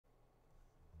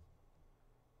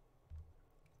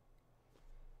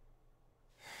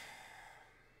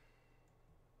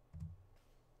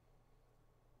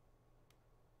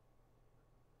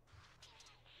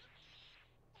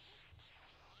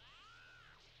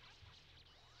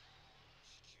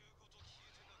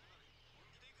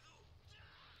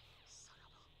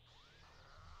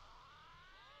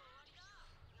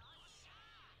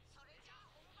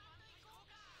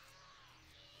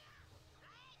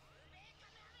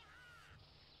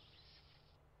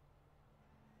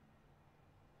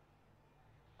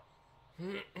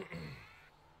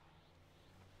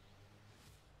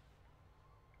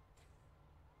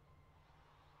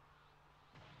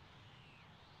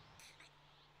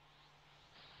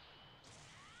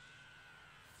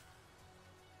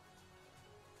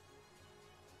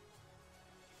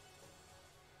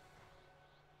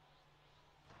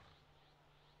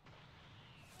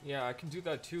Yeah, I can do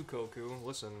that too, Goku.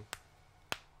 Listen.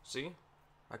 See?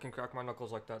 I can crack my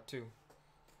knuckles like that too.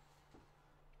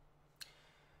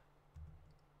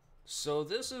 So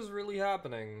this is really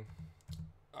happening.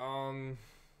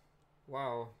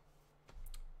 Wow.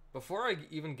 Before I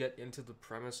even get into the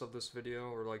premise of this video,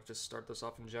 or like just start this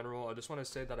off in general, I just want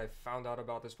to say that I found out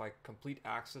about this by complete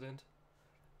accident.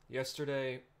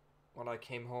 Yesterday, when I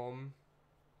came home,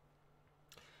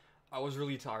 I was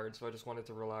really tired, so I just wanted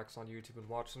to relax on YouTube and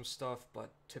watch some stuff,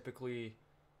 but typically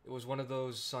it was one of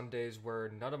those Sundays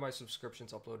where none of my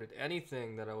subscriptions uploaded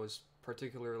anything that I was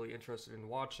particularly interested in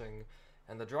watching,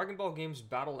 and the Dragon Ball Games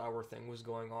Battle Hour thing was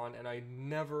going on, and I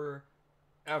never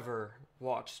ever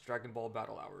watched Dragon Ball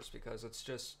Battle Hours because it's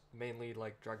just mainly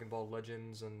like Dragon Ball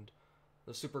Legends and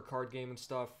the Super Card game and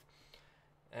stuff,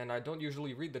 and I don't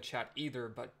usually read the chat either,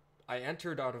 but I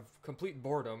entered out of complete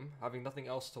boredom, having nothing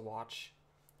else to watch,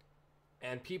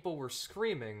 and people were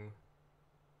screaming,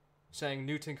 saying,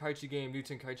 new Tenkaichi game, new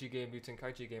Tenkaichi game, new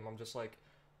Tenkaichi game. I'm just like,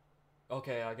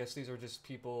 okay, I guess these are just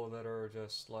people that are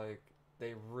just like,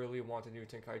 they really want a new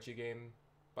Tenkaichi game,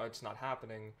 but it's not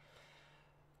happening.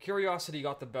 Curiosity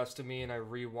got the best of me, and I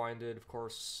rewinded. Of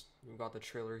course, we got the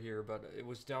trailer here, but it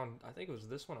was down, I think it was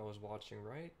this one I was watching,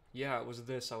 right? Yeah, it was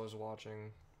this I was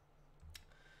watching.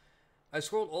 I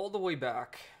scrolled all the way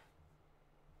back,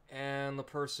 and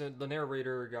the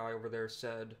narrator guy over there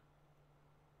said,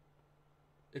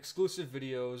 exclusive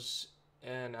videos,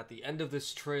 and at the end of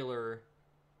this trailer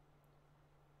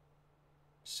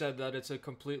said that it's a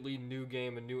completely new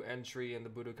game, a new entry in the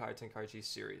Budokai Tenkaichi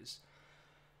series.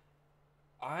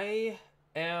 I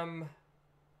am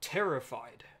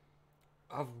terrified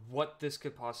of what this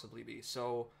could possibly be.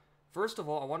 So, first of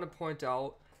all, I want to point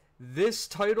out, this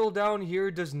title down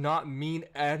here does not mean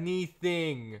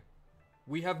anything.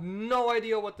 We have no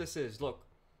idea what this is. Look.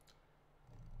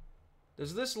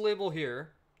 There's this label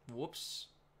here. Whoops.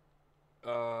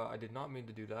 I did not mean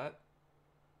to do that.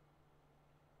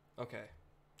 Okay.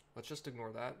 Let's just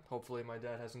ignore that. Hopefully my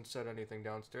dad hasn't said anything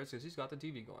downstairs because he's got the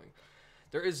TV going.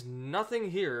 There is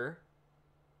nothing here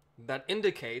that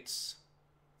indicates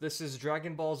this is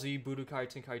Dragon Ball Z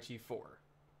Budokai Tenkaichi 4.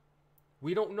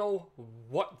 We don't know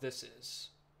what this is.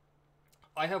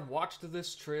 I have watched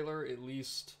this trailer at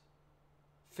least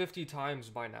 50 times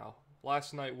by now.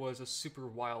 Last night was a super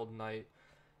wild night,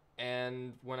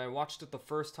 and when I watched it the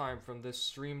first time from this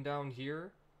stream down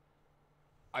here,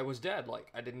 I was dead. Like,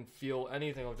 I didn't feel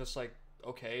anything. I was just like,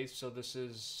 okay, so this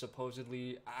is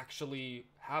supposedly actually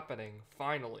happening,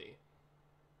 finally.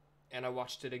 And I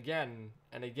watched it again,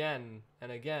 and again,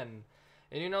 and again.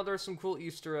 And you know, there's some cool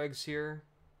Easter eggs here.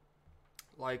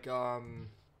 Like, let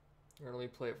me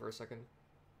play it for a second.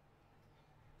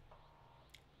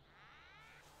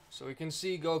 So we can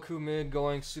see Goku mid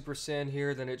going Super Saiyan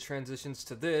here, then it transitions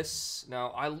to this.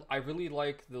 Now, I really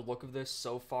like the look of this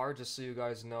so far, just so you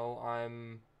guys know.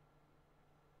 I'm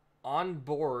on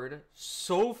board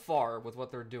so far with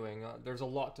what they're doing. There's a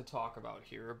lot to talk about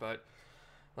here, but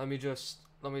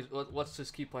let's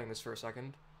just keep playing this for a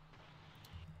second.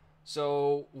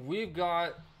 So we've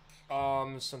got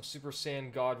some Super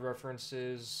Saiyan God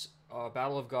references,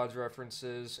 Battle of Gods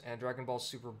references, and Dragon Ball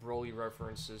Super Broly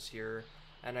references here,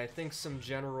 and I think some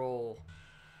general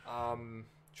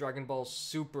Dragon Ball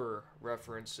Super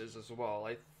references as well.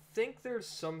 I think there's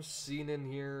some scene in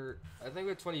here, I think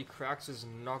it's when he cracks his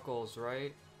knuckles,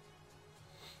 right?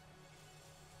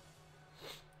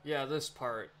 Yeah, this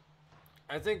part.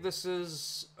 I think this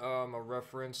is a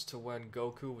reference to when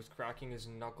Goku was cracking his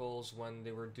knuckles when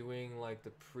they were doing like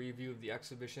the preview of the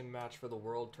exhibition match for the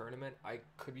World Tournament. I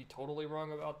could be totally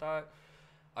wrong about that.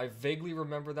 I vaguely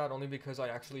remember that only because I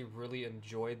actually really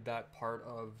enjoyed that part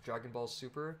of Dragon Ball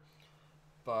Super.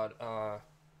 But, I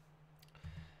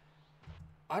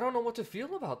don't know what to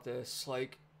feel about this.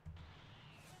 Like,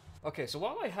 okay, so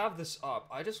while I have this up,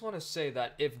 I just want to say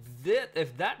that if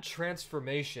that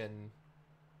transformation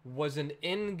was an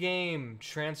in-game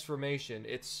transformation,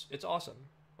 it's awesome.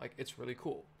 Like, it's really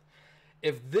cool.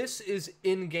 If this is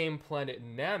in-game Planet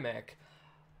Namek,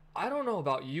 I don't know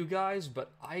about you guys,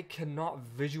 but I cannot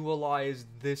visualize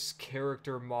this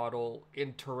character model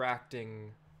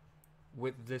interacting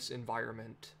with this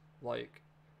environment. Like,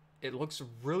 it looks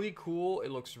really cool,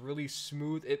 it looks really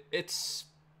smooth, it's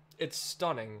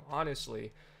stunning,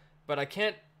 honestly. But I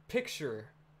can't picture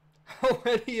how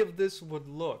any of this would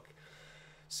look.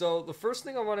 So the first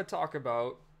thing I want to talk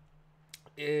about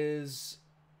is,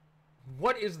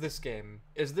 what is this game?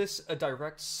 Is this a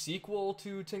direct sequel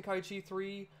to Tenkaichi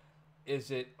 3?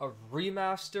 Is it a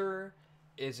remaster?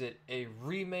 Is it a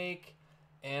remake?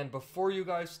 And before you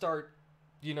guys start,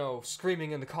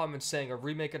 screaming in the comments saying a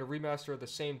remake and a remaster are the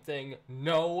same thing,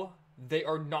 no, they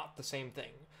are not the same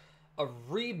thing. A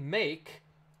remake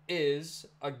is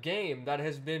a game that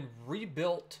has been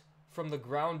rebuilt from the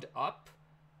ground up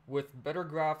with better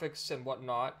graphics and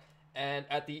whatnot, and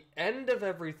at the end of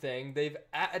everything, they've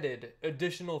added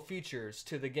additional features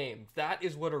to the game. That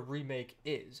is what a remake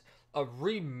is. A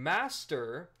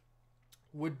remaster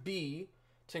would be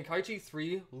Tenkaichi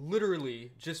 3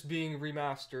 literally just being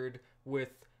remastered with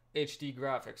HD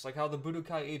graphics, like how the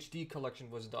Budokai HD collection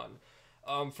was done.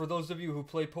 For those of you who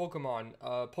play Pokemon,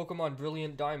 Pokemon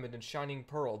Brilliant Diamond and Shining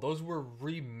Pearl, those were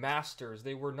remasters.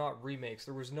 They were not remakes.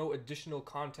 There was no additional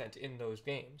content in those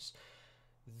games.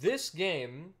 This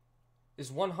game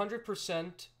is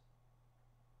 100%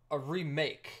 a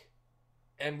remake.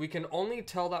 And we can only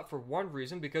tell that for one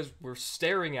reason, because we're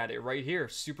staring at it right here.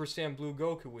 Super Saiyan Blue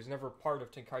Goku was never part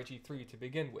of Tenkaichi 3 to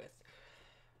begin with.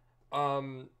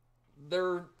 There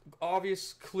are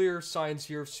obvious, clear signs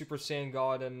here of Super Saiyan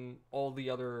God and all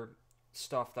the other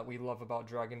stuff that we love about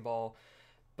Dragon Ball.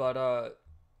 But,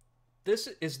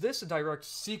 is this a direct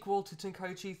sequel to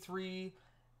Tenkaichi 3?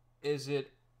 Is it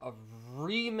a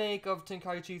remake of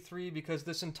Tenkaichi 3? Because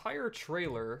this entire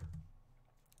trailer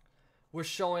was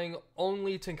showing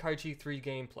only Tenkaichi 3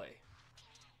 gameplay.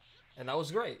 And that was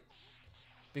great.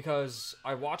 Because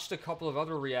I watched a couple of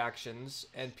other reactions,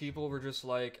 and people were just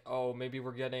like, oh, maybe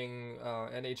we're getting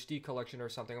an HD collection or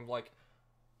something. I'm like,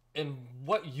 in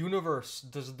what universe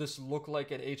does this look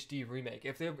like an HD remake?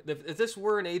 If this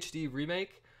were an HD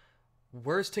remake,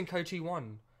 where's Tenkaichi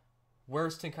 1?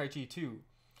 Where's Tenkaichi 2?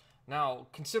 Now,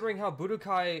 considering how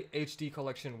Budokai HD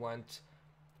collection went,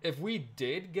 if we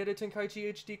did get a Tenkaichi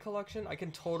HD collection, I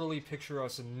can totally picture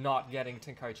us not getting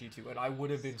Tenkaichi 2, and I would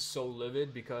have been so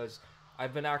livid, because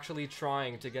I've been actually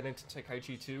trying to get into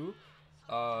Tenkaichi 2,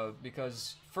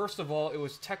 because, first of all, it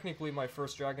was technically my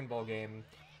first Dragon Ball game,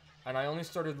 and I only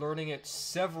started learning it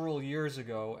several years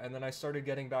ago, and then I started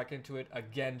getting back into it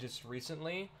again just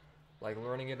recently, like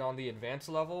learning it on the advanced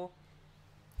level.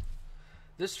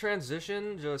 This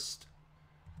transition just...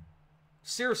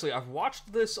 Seriously, I've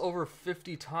watched this over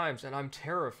 50 times, and I'm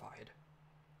terrified.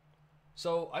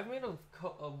 So, I've made a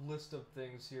list of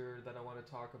things here that I want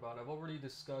to talk about. I've already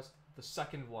discussed the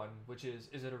second one, which is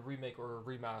it a remake or a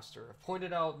remaster? I've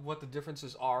pointed out what the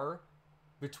differences are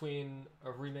between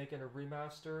a remake and a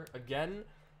remaster. Again,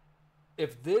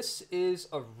 if this is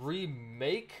a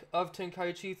remake of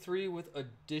Tenkaichi 3 with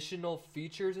additional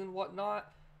features and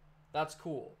whatnot, that's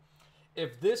cool.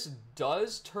 If this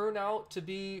does turn out to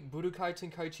be Budokai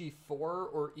Tenkaichi 4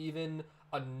 or even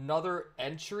another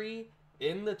entry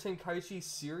in the Tenkaichi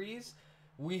series,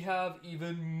 we have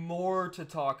even more to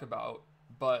talk about.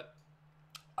 But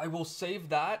I will save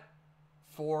that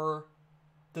for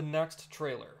the next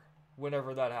trailer,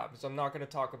 whenever that happens. I'm not going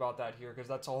to talk about that here, because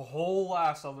that's a whole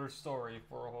ass other story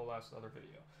for a whole ass other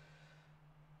video.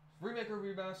 Remake or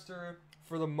remaster,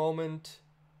 for the moment,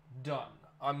 done.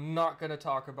 I'm not going to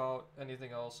talk about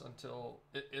anything else until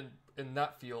in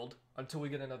that field until we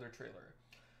get another trailer.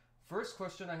 First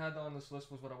question I had on this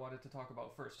list was what I wanted to talk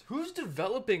about first. Who's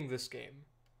developing this game?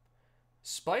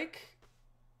 Spike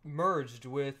merged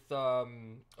with a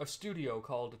studio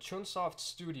called Chunsoft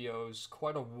Studios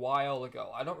quite a while ago.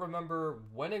 I don't remember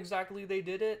when exactly they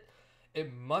did it.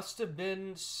 It must have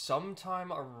been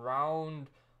sometime around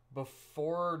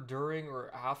before, during,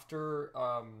 or after...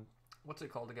 what's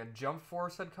it called again? Jump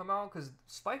Force had come out? Because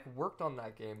Spike worked on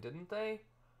that game, didn't they?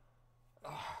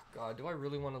 Oh, God, do I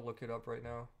really want to look it up right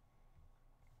now?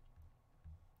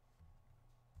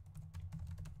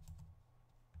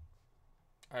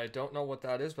 I don't know what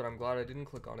that is, but I'm glad I didn't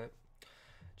click on it.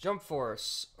 Jump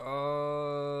Force.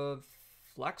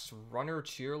 Flex Runner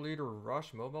Cheerleader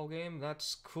Rush mobile game?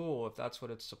 That's cool if that's what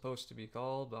it's supposed to be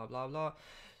called, blah, blah, blah.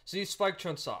 See, Spike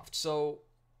Chunsoft. So...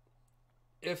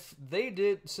 if they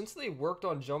did, since they worked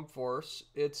on Jump Force,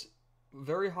 it's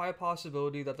very high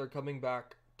possibility that they're coming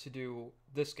back to do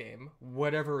this game,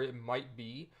 whatever it might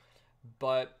be.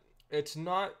 But it's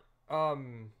not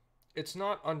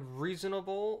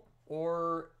unreasonable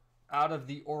or out of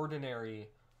the ordinary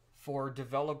for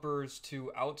developers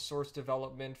to outsource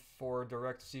development for a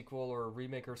direct sequel or a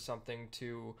remake or something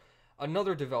to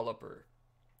another developer.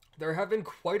 There have been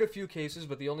quite a few cases,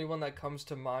 but the only one that comes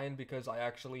to mind, because I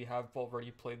actually have already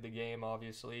played the game,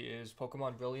 obviously, is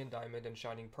Pokemon Brilliant Diamond and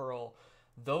Shining Pearl.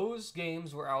 Those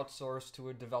games were outsourced to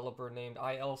a developer named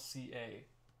ILCA,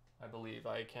 I believe.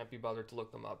 I can't be bothered to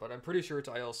look them up, but I'm pretty sure it's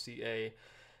ILCA.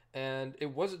 And it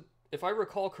wasn't, if I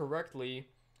recall correctly,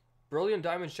 Brilliant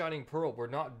Diamond Shining Pearl were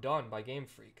not done by Game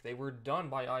Freak. They were done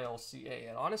by ILCA,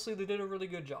 and honestly, they did a really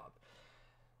good job.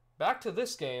 Back to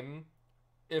this game,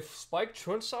 if Spike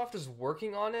Chunsoft is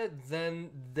working on it, then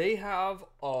they have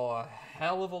a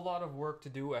hell of a lot of work to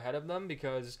do ahead of them,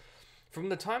 because from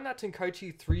the time that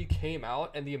Tenkaichi 3 came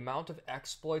out and the amount of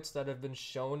exploits that have been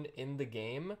shown in the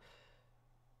game,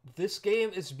 this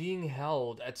game is being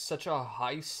held at such a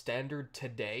high standard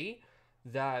today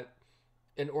that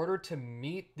in order to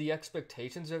meet the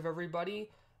expectations of everybody,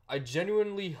 I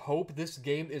genuinely hope this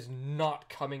game is not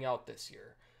coming out this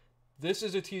year. This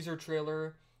is a teaser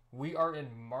trailer. We are in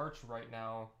March right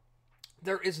now.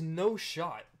 There is no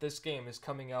shot this game is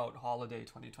coming out holiday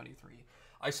 2023.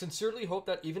 I sincerely hope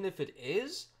that even if it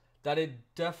is, that it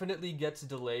definitely gets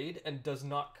delayed and does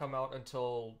not come out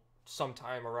until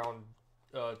sometime around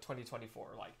 2024.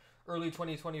 Like early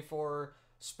 2024,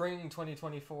 spring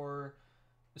 2024,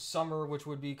 summer, which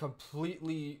would be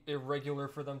completely irregular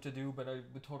for them to do, but I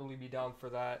would totally be down for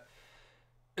that.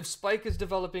 If Spike is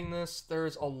developing this,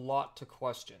 there's a lot to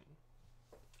question.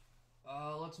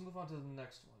 Let's move on to the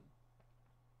next one.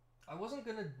 I wasn't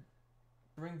gonna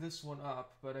bring this one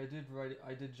up, but I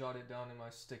did jot it down in my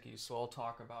sticky, so I'll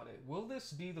talk about it. Will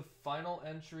this be the final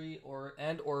entry, or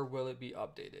will it be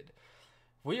updated?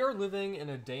 We are living in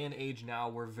a day and age now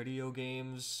where video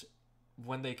games,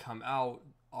 when they come out,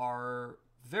 are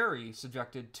very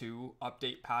subjected to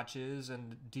update patches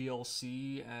and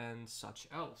DLC and such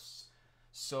else.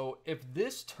 So if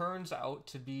this turns out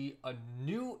to be a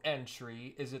new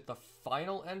entry, is it the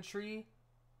final entry,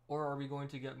 or are we going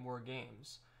to get more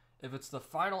games? If it's the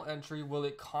final entry, will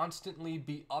it constantly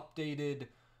be updated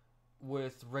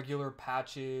with regular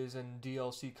patches and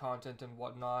DLC content and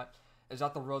whatnot? Is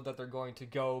that the road that they're going to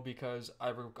go? Because I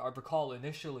recall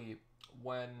initially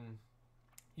when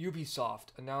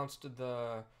Ubisoft announced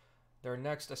their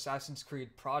next Assassin's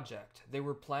Creed project, they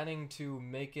were planning to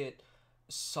make it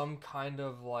some kind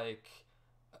of like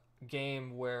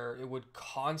game where it would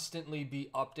constantly be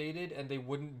updated and they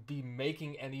wouldn't be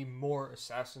making any more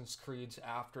Assassin's Creeds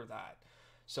after that.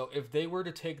 So if they were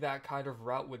to take that kind of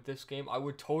route with this game, I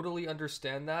would totally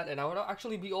understand that, and I would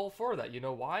actually be all for that. You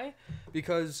know why?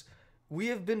 Because we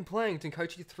have been playing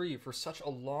Tenkaichi 3 for such a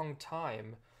long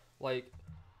time. Like,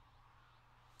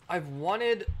 I've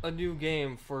wanted a new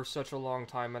game for such a long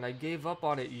time, and I gave up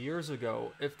on it years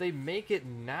ago. If they make it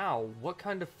now, what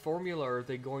kind of formula are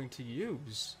they going to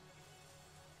use?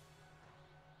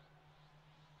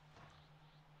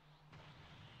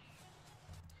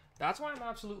 That's why I'm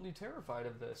absolutely terrified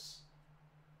of this.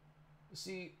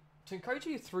 See,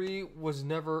 Tenkaichi 3 was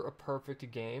never a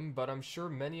perfect game, but I'm sure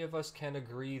many of us can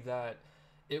agree that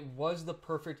it was the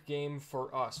perfect game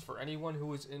for us, for anyone who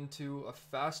was into a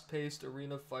fast-paced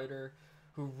arena fighter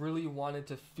who really wanted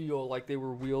to feel like they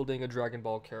were wielding a Dragon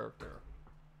Ball character.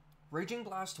 Raging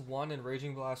Blast 1 and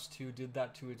Raging Blast 2 did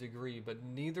that to a degree, but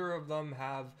neither of them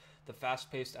have the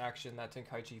fast-paced action that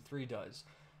Tenkaichi 3 does.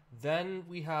 Then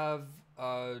we have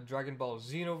Dragon Ball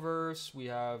Xenoverse, we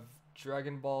have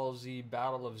Dragon Ball Z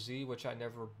Battle of Z, which I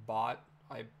never bought.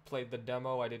 I played the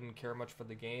demo, I didn't care much for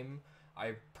the game.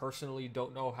 I personally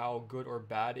don't know how good or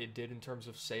bad it did in terms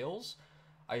of sales.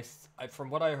 From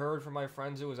what I heard from my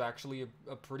friends, it was actually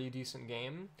a pretty decent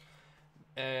game.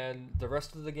 And the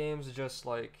rest of the games are just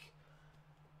like,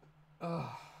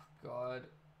 oh god,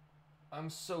 I'm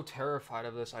so terrified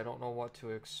of this, I don't know what to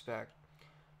expect.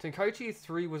 Tenkaichi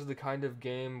 3 was the kind of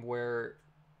game where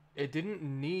it didn't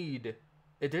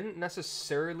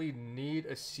necessarily need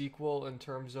a sequel in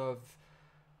terms of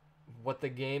what the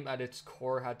game at its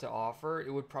core had to offer.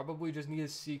 It would probably just need a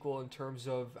sequel in terms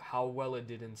of how well it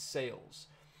did in sales.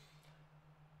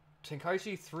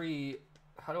 Tenkaichi 3,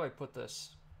 how do I put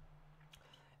this?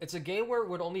 It's a game where it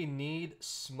would only need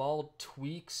small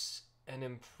tweaks and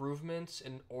improvements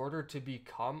in order to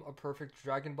become a perfect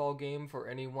Dragon Ball game for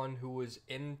anyone who was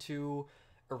into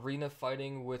arena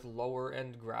fighting with lower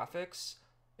end graphics.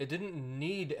 It didn't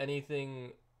need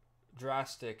anything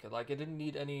drastic, like it didn't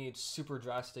need any super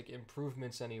drastic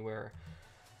improvements anywhere.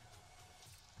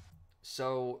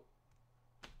 So,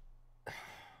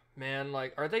 man,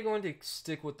 like, are they going to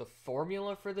stick with the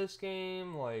formula for this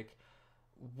game? Like,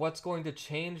 what's going to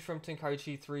change from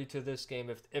Tenkaichi 3 to this game?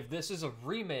 If this is a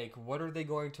remake, what are they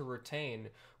going to retain?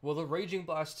 Will the Raging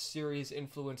Blast series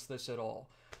influence this at all?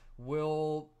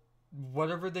 Will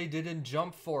whatever they did in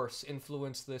Jump Force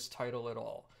influence this title at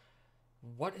all?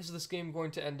 what is this game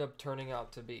going to end up turning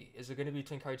out to be? Is it going to be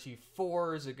Tenkaichi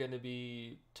 4? Is it going to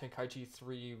be Tenkaichi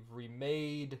 3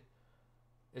 remade?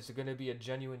 Is it going to be a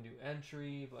genuine new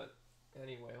entry? But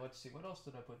anyway, let's see. What else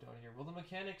did I put down here? Will the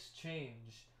mechanics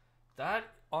change? That,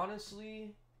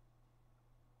 honestly,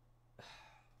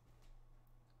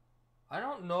 I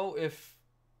don't know if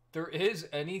there is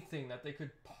anything that they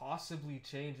could possibly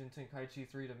change in Tenkaichi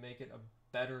 3 to make it a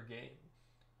better game.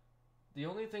 The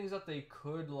only things that they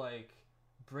could, like,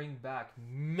 bring back,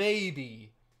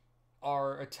 maybe,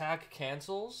 are attack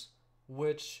cancels,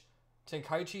 which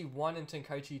Tenkaichi 1 and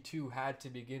Tenkaichi 2 had to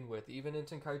begin with. Even in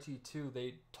Tenkaichi 2,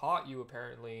 they taught you,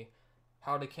 apparently,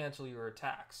 how to cancel your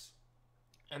attacks.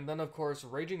 And then, of course,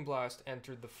 Raging Blast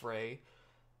entered the fray,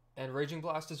 and Raging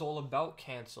Blast is all about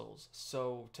cancels,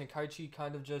 so Tenkaichi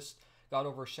kind of just got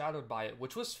overshadowed by it,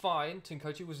 which was fine.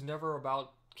 Tenkaichi was never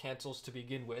about cancels to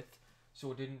begin with,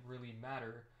 so it didn't really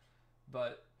matter.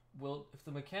 But if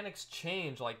the mechanics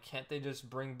change, like, can't they just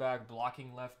bring back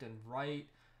blocking left and right?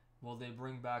 Will they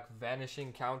bring back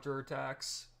vanishing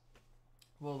counterattacks?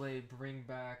 Will they bring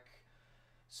back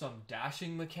some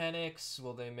dashing mechanics?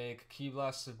 Will they make Ki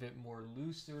Blasts a bit more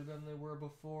looser than they were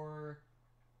before?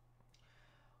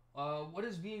 What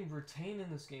is being retained in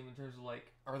this game in terms of,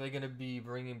 like, are they going to be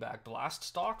bringing back blast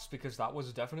stocks? Because that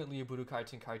was definitely a Budokai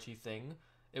Tenkaichi thing.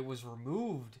 It was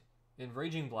removed in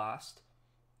Raging Blast,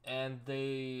 and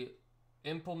they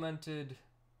implemented...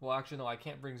 Well, actually, no, I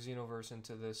can't bring Xenoverse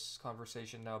into this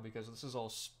conversation now because this is all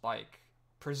Spike.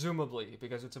 Presumably,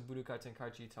 because it's a Budokai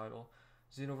Tenkaichi title.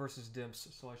 Xenoverse is dimps,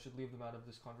 so I should leave them out of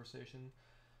this conversation.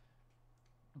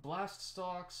 Blast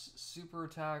stocks, super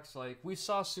attacks, like, we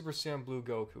saw Super Saiyan Blue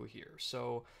Goku here,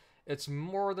 so it's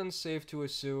more than safe to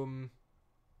assume...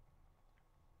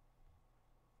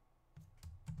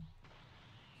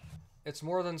 It's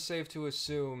more than safe to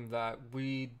assume that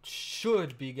we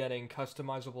should be getting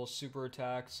customizable super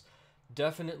attacks,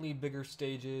 definitely bigger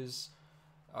stages.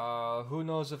 Who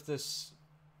knows if this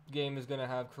game is going to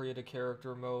have create a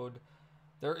character mode.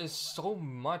 There is so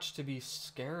much to be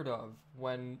scared of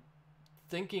when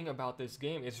thinking about this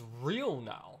game. It's real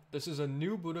now. This is a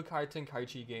new Budokai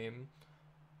Tenkaichi game.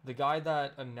 The guy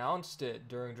that announced it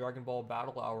during Dragon Ball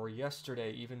Battle Hour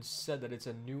yesterday even said that it's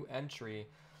a new entry.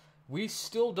 We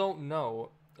still don't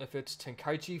know if it's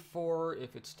Tenkaichi 4,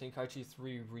 if it's Tenkaichi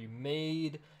 3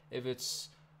 remade, if it's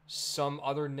some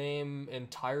other name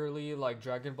entirely, like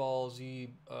Dragon Ball Z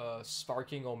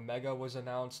Sparking Omega was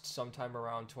announced sometime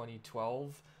around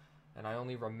 2012. And I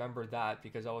only remember that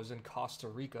because I was in Costa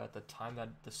Rica at the time that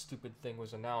the stupid thing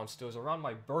was announced. It was around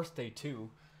my birthday too.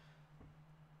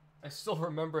 I still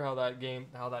remember how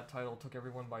that title took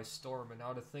everyone by storm, and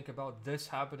now to think about this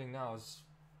happening now is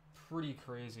pretty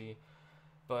crazy.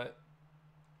 But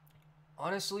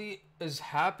honestly, as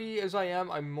happy as I am,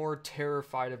 I'm more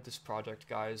terrified of this project,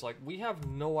 guys. Like, we have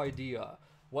no idea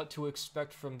what to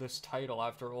expect from this title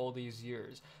after all these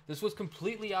years. This was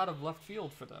completely out of left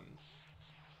field for them.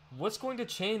 What's going to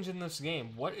change in this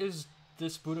game? What is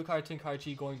this Budokai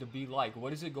Tenkaichi going to be like?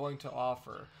 What is it going to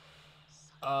offer?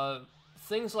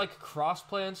 Things like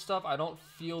crossplay and stuff, I don't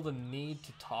feel the need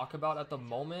to talk about at the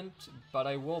moment, but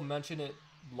I will mention it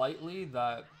lightly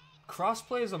that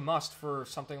crossplay is a must for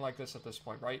something like this at this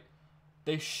point, right?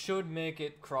 They should make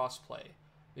it crossplay,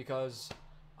 because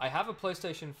I have a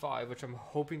PlayStation 5, which I'm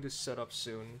hoping to set up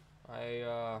soon.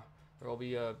 There will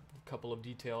be a couple of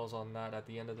details on that at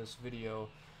the end of this video.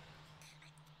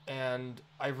 And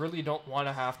I really don't want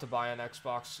to have to buy an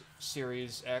Xbox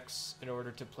Series X in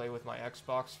order to play with my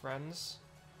Xbox friends.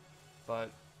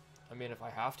 But, I mean, if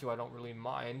I have to, I don't really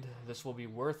mind. This will be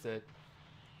worth it.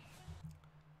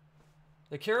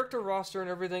 The character roster and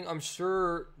everything, I'm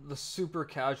sure the super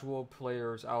casual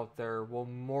players out there will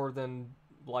more than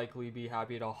likely be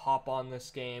happy to hop on this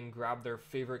game, grab their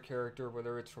favorite character,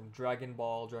 whether it's from Dragon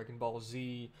Ball, Dragon Ball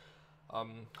Z,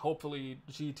 hopefully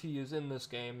GT is in this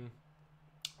game,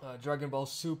 Dragon Ball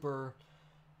Super.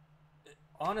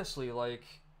 Honestly, like,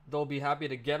 they'll be happy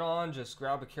to get on, just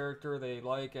grab a character they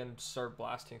like and start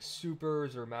blasting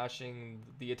supers or mashing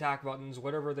the attack buttons,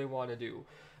 whatever they want to do.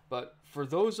 But for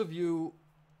those of you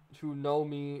who know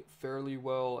me fairly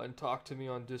well and talk to me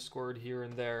on Discord here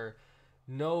and there,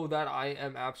 know that I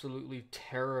am absolutely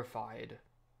terrified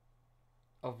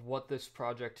of what this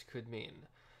project could mean.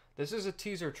 This is a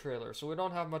teaser trailer, so we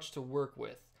don't have much to work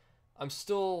with. I'm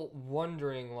still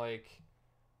wondering, like,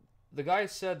 the guy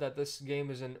said that this game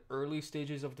is in early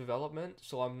stages of development,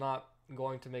 so I'm not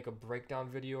going to make a breakdown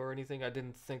video or anything. I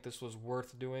didn't think this was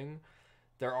worth doing.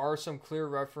 There are some clear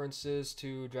references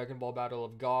to Dragon Ball Battle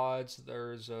of Gods.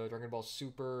 There's Dragon Ball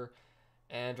Super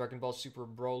and Dragon Ball Super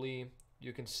Broly.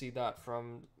 You can see that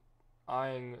from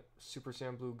eyeing Super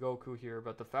Saiyan Blue Goku here,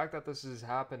 but the fact that this is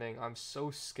happening, I'm so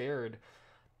scared.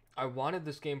 I wanted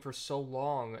this game for so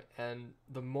long, and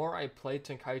the more I played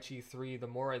Tenkaichi 3, the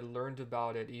more I learned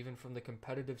about it, even from the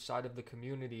competitive side of the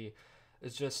community.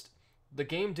 It's just, the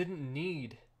game didn't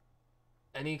need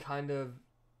any kind of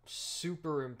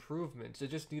super improvements. It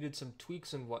just needed some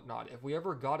tweaks and whatnot. If we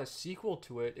ever got a sequel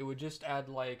to it, it would just add,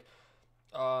 like,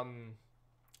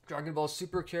 Dragon Ball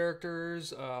Super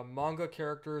characters, manga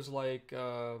characters like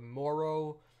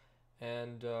Moro,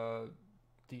 and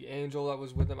the angel that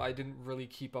was with him. I didn't really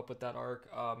keep up with that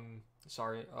arc.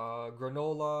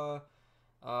 Granola.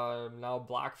 Now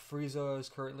Black Frieza is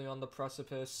currently on the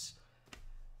precipice.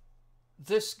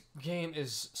 This game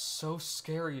is so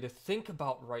scary to think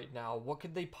about right now. What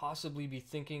could they possibly be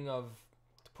thinking of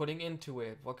putting into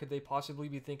it? What could they possibly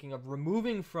be thinking of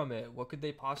removing from it? What could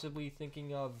they possibly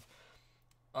thinking of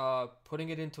putting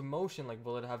it into motion? Like,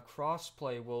 will it have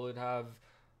crossplay? Will it have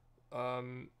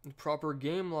proper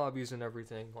game lobbies and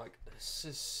everything? Like, this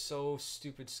is so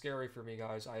stupid scary for me,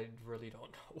 guys. I really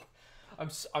don't know.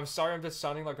 I'm sorry I'm just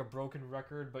sounding like a broken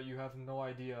record, but you have no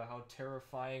idea how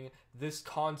terrifying this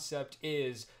concept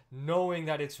is, knowing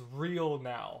that it's real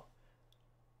now.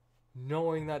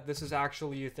 Knowing that this is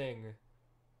actually a thing.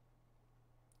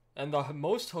 And the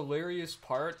most hilarious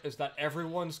part is that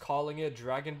everyone's calling it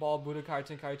Dragon Ball Budokai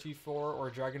Tenkaichi 4 or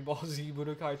Dragon Ball Z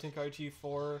Budokai Tenkaichi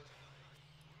 4.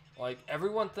 Like,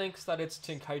 everyone thinks that it's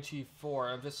Tenkaichi 4.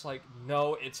 I'm just like,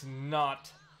 no, it's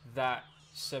not that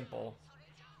simple.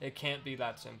 It can't be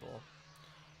that simple.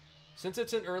 Since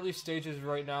it's in early stages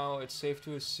right now, it's safe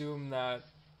to assume that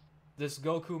this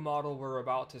Goku model we're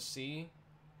about to see,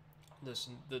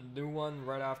 the new one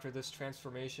right after this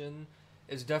transformation,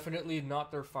 is definitely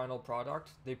not their final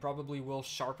product. They probably will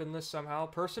sharpen this somehow.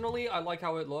 Personally, I like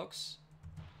how it looks.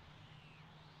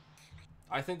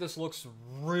 I think this looks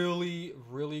really,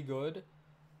 really good.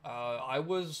 I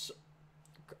was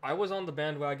on the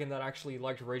bandwagon that actually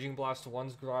liked Raging Blast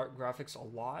 1's graphics a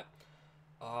lot.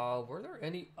 Were there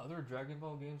any other Dragon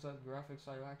Ball games that graphics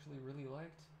I actually really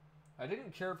liked? I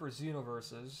didn't care for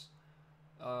Xenoverses.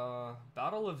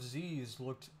 Battle of Z's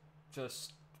looked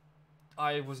just...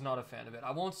 I was not a fan of it.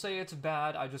 I won't say it's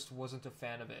bad, I just wasn't a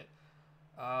fan of it.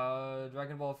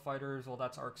 Dragon Ball FighterZ, well,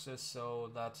 that's ArcSys,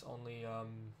 so that's only,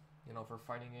 you know, for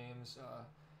fighting games.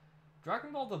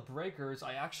 Dragon Ball The Breakers,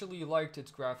 I actually liked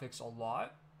its graphics a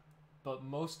lot, but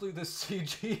mostly the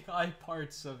CGI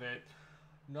parts of it,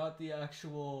 not the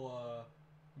actual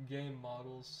game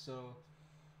models. So,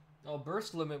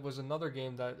 Burst Limit was another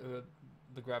game that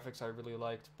the graphics I really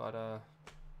liked, but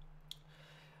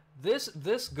this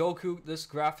Goku, this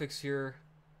graphics here,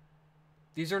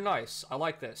 these are nice. I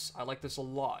like this. I like this a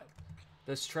lot.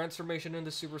 This transformation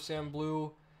into Super Saiyan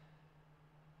Blue,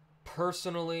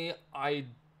 personally, I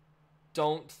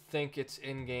don't think it's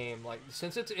in-game. Like,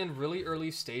 since it's in really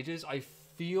early stages, I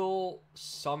feel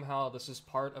somehow this is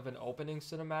part of an opening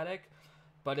cinematic.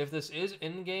 But if this is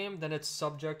in-game, then it's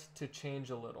subject to change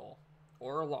a little.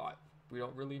 Or a lot. We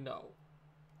don't really know.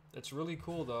 It's really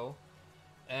cool, though.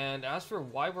 And as for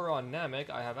why we're on Namek,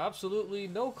 I have absolutely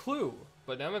no clue.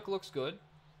 But Namek looks good.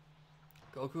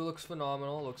 Goku looks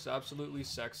phenomenal. Looks absolutely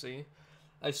sexy.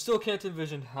 I still can't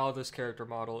envision how this character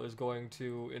model is going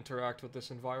to interact with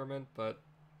this environment, but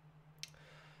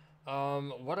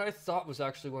what I thought was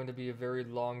actually going to be a very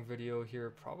long video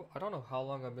here, I don't know how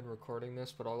long I've been recording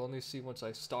this, but I'll only see once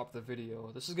I stop the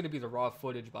video. This is going to be the raw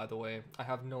footage, by the way. I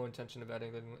have no intention of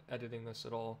editing this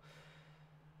at all.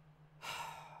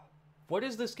 What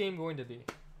is this game going to be?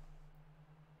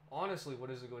 Honestly,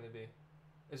 what is it going to be?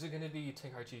 Is it going to be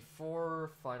Tenkaichi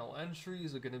 4, final entry?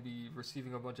 Is it going to be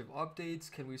receiving a bunch of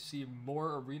updates? Can we see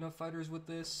more arena fighters with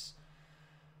this?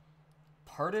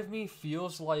 Part of me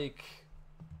feels like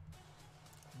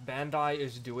Bandai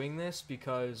is doing this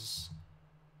because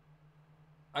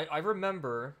I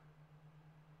remember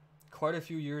quite a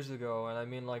few years ago, and I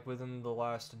mean like within the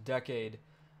last decade,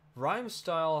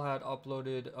 Rhymestyle had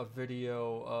uploaded a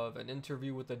video of an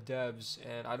interview with the devs,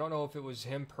 and I don't know if it was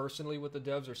him personally with the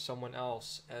devs or someone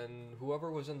else, and whoever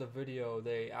was in the video,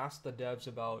 they asked the devs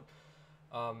about,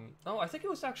 I think it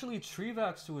was actually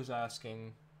Treevax who was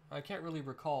asking, I can't really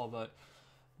recall, but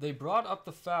they brought up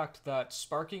the fact that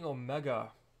Sparking Omega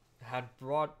had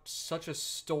brought such a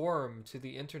storm to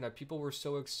the internet. People were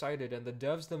so excited, and the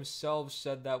devs themselves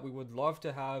said that we would love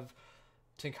to have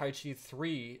Tenkaichi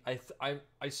 3,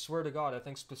 I swear to God, I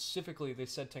think specifically they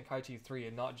said Tenkaichi 3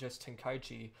 and not just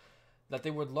Tenkaichi, that they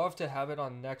would love to have it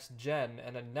on next gen,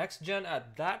 and a next gen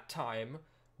at that time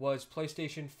was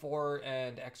PlayStation 4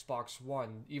 and Xbox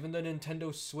One. Even the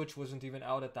Nintendo Switch wasn't even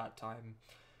out at that time.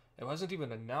 It wasn't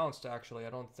even announced, actually,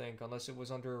 I don't think, unless it was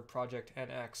under Project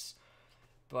NX.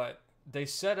 But they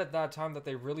said at that time that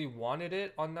they really wanted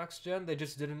it on next gen, they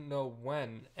just didn't know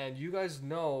when. And you guys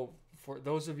know, for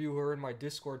those of you who are in my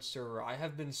Discord server, I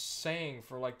have been saying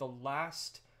for like the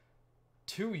last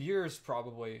 2 years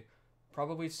probably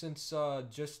since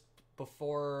just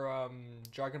before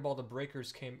Dragon Ball The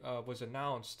Breakers was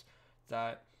announced,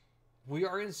 that we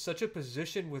are in such a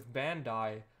position with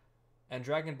Bandai and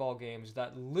Dragon Ball games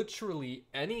that literally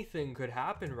anything could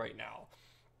happen right now.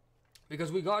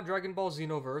 Because we got Dragon Ball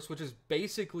Xenoverse, which is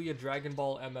basically a Dragon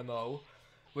Ball MMO.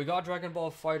 We got Dragon Ball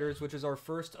Fighters, which is our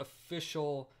first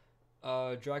official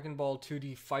Dragon Ball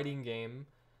 2D fighting game.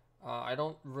 I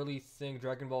don't really think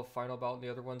Dragon Ball Final Bout and the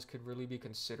other ones could really be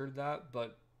considered that,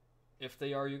 but if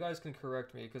they are, you guys can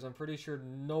correct me, because I'm pretty sure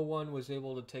no one was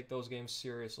able to take those games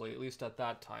seriously, at least at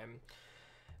that time.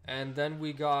 And then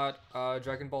we got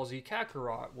Dragon Ball Z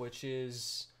Kakarot, which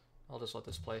is... I'll just let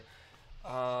this play.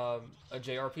 A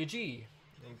JRPG,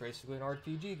 and basically an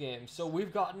RPG game. So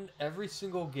we've gotten every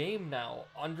single game now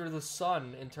under the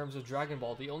sun in terms of Dragon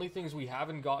Ball. The only things we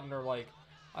haven't gotten are like,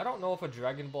 I don't know if a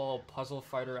Dragon Ball puzzle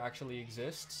fighter actually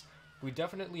exists. We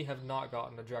definitely have not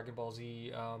gotten a Dragon Ball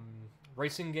Z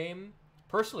racing game.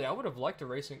 Personally, I would have liked a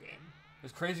racing game.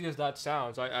 As crazy as that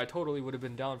sounds, I totally would have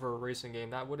been down for a racing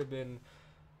game. That would have been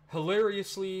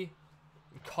hilariously,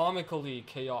 comically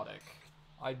chaotic.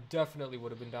 I definitely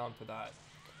would have been down for that.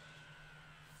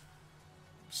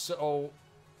 So,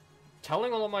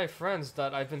 telling all of my friends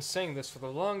that I've been saying this for the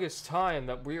longest time,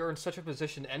 that we are in such a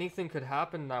position, anything could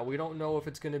happen now. We don't know if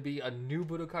it's going to be a new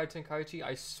Budokai Tenkaichi.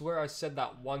 I swear I said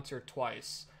that once or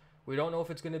twice. We don't know if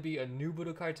it's going to be a new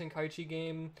Budokai Tenkaichi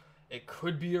game. It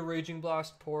could be a Raging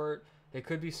Blast port. It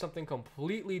could be something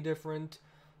completely different.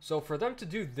 So for them to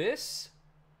do this,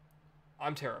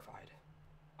 I'm terrified.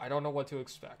 I don't know what to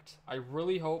expect. I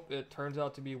really hope it turns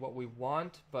out to be what we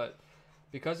want, but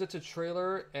because it's a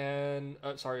trailer and...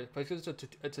 because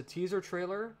it's a teaser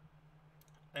trailer,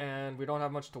 and we don't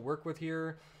have much to work with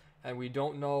here, and we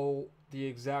don't know the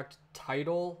exact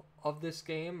title of this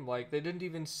game. Like, they didn't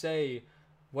even say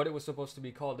what it was supposed to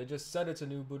be called. They just said it's a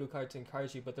new Budokai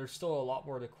Tenkaichi, but there's still a lot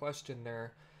more to question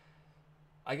there.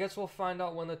 I guess we'll find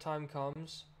out when the time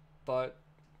comes, but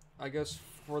I guess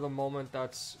for the moment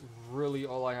that's really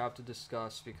all I have to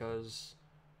discuss, because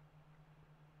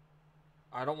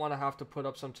I don't want to have to put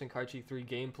up some Tenkaichi 3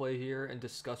 gameplay here and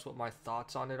discuss what my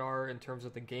thoughts on it are in terms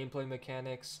of the gameplay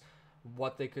mechanics,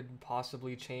 what they could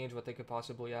possibly change, what they could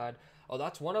possibly add. Oh,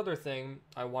 that's one other thing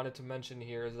I wanted to mention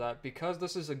here, is that because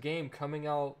this is a game coming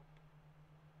out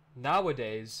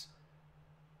nowadays,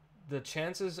 the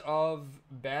chances of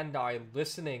Bandai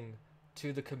listening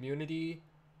to the community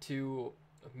to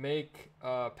make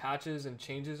patches and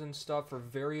changes and stuff for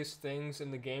various things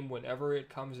in the game whenever it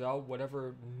comes out,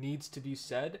 whatever needs to be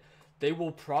said, they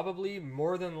will probably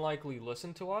more than likely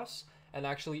listen to us and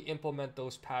actually implement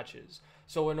those patches.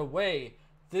 So in a way,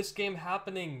 this game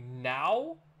happening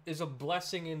now is a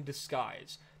blessing in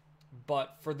disguise.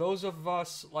 But for those of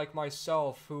us like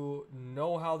myself who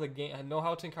know how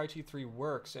Tenkaichi 3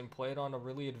 works and play it on a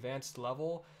really advanced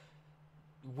level,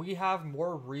 we have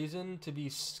more reason to be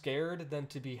scared than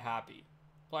to be happy.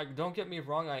 Like, don't get me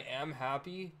wrong, I am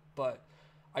happy, but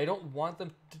I don't want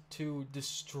them to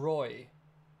destroy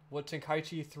what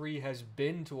Tenkaichi 3 has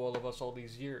been to all of us all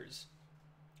these years.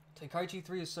 Tenkaichi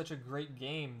 3 is such a great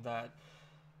game that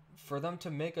for them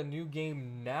to make a new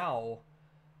game now,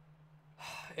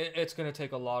 it's going to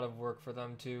take a lot of work for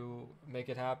them to make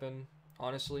it happen,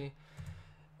 honestly.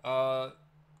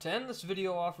 To end this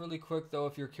video off really quick, though,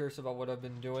 if you're curious about what I've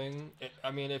been doing, I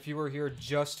mean, if you were here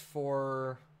just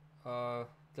for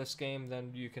this game,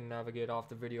 then you can navigate off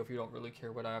the video if you don't really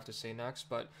care what I have to say next.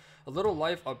 But a little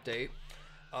life update.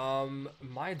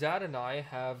 My dad and I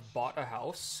have bought a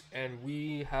house, and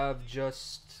we have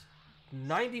just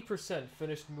 90%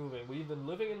 finished moving. We've been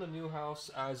living in the new house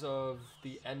as of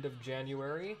the end of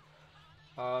January.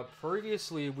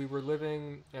 Previously, we were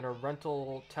living in a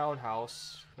rental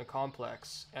townhouse in a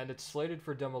complex, and it's slated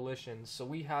for demolition, so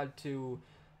we had to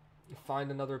find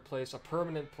another place, a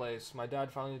permanent place. My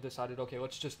dad finally decided, okay,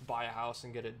 let's just buy a house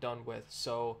and get it done with.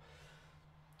 So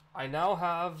I now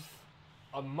have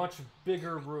a much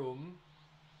bigger room,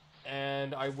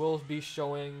 and I will be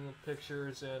showing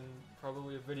pictures and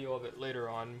probably a video of it later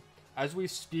on. As we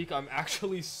speak, I'm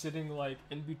actually sitting like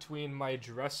in between my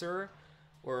dresser,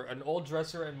 or an old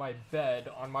dresser, and my bed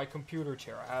on my computer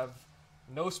chair. I have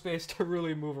no space to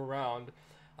really move around.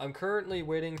 I'm currently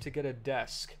waiting to get a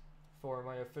desk for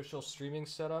my official streaming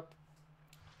setup,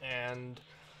 and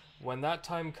when that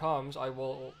time comes,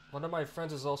 one of my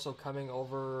friends is also coming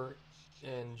over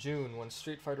in June when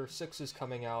Street Fighter 6 is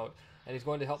coming out, and he's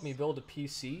going to help me build a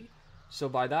PC. So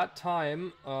by that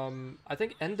time, I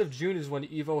think end of June is when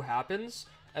EVO happens,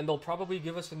 and they'll probably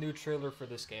give us a new trailer for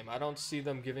this game. I don't see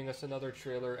them giving us another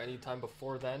trailer anytime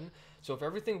before then. So if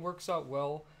everything works out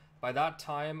well, by that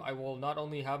time I will not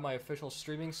only have my official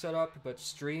streaming set up, but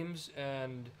streams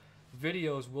and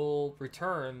videos will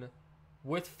return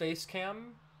with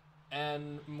Facecam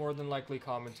and more than likely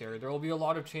commentary. There will be a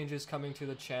lot of changes coming to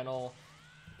the channel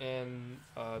in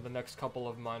the next couple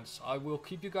of months. I will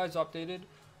keep you guys updated.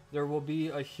 There will be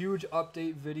a huge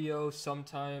update video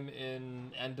sometime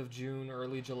in end of June,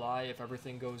 early July if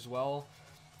everything goes well.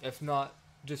 If not,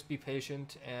 just be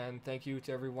patient, and thank you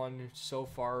to everyone so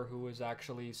far who has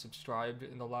actually subscribed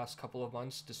in the last couple of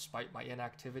months despite my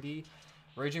inactivity.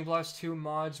 Raging Blast 2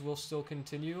 mods will still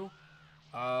continue.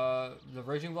 The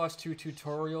Raging Blast 2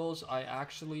 tutorials, I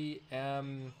actually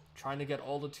am trying to get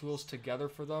all the tools together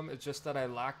for them. It's just that I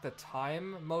lack the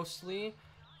time mostly,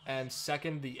 and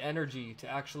second, the energy to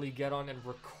actually get on and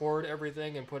record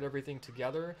everything and put everything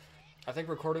together. I think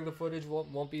recording the footage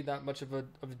won't be that much of a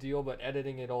deal, but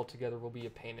editing it all together will be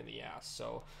a pain in the ass.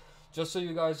 So, just so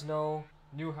you guys know,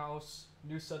 new house,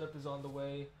 new setup is on the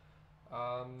way.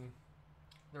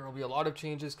 There will be a lot of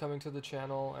changes coming to the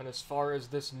channel, and as far as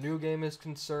this new game is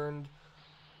concerned,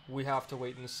 we have to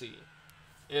wait and see.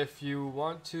 If you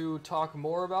want to talk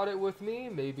more about it with me,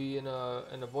 maybe in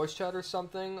a voice chat or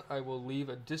something, I will leave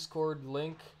a Discord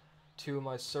link to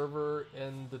my server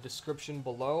in the description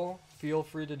below. Feel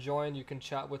free to join. You can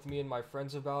chat with me and my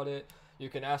friends about it. You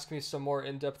can ask me some more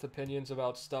in-depth opinions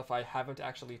about stuff I haven't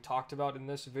actually talked about in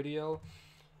this video,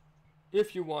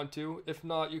 if you want to. If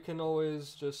not, you can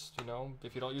always just, you know,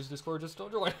 if you don't use Discord, just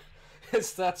don't join.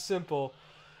 It's that simple.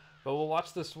 But we'll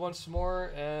watch this once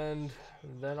more, and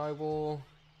then I will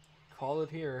call it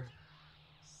here.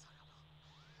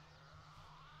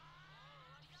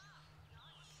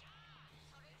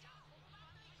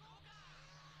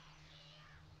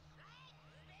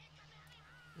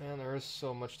 Man, there is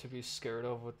so much to be scared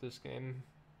of with this game.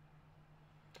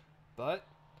 But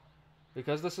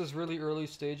because this is really early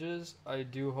stages, I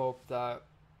do hope that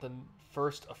the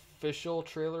first official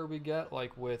trailer we get,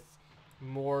 like with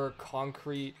more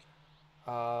concrete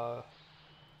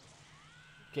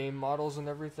game models and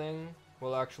everything,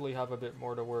 will actually have a bit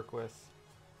more to work with.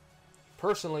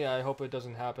 Personally, I hope it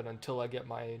doesn't happen until I get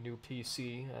my new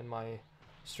PC and my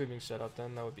streaming setup.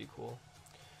 Then that would be cool.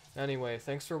 Anyway,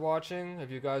 thanks for watching.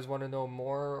 If you guys want to know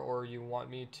more, or you want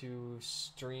me to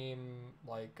stream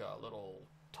like a little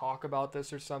talk about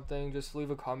this or something, just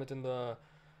leave a comment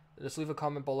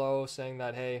below saying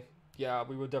that, hey, yeah,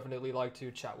 we would definitely like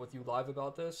to chat with you live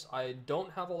about this. I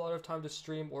don't have a lot of time to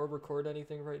stream or record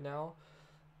anything right now,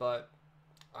 but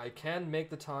I can make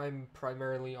the time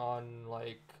primarily on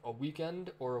like a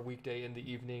weekend or a weekday in the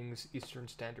evenings Eastern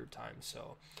Standard Time.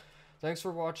 So thanks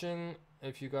for watching.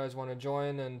 If you guys want to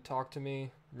join and talk to me,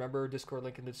 remember Discord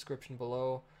link in the description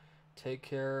below. Take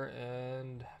care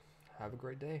and have a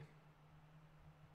great day.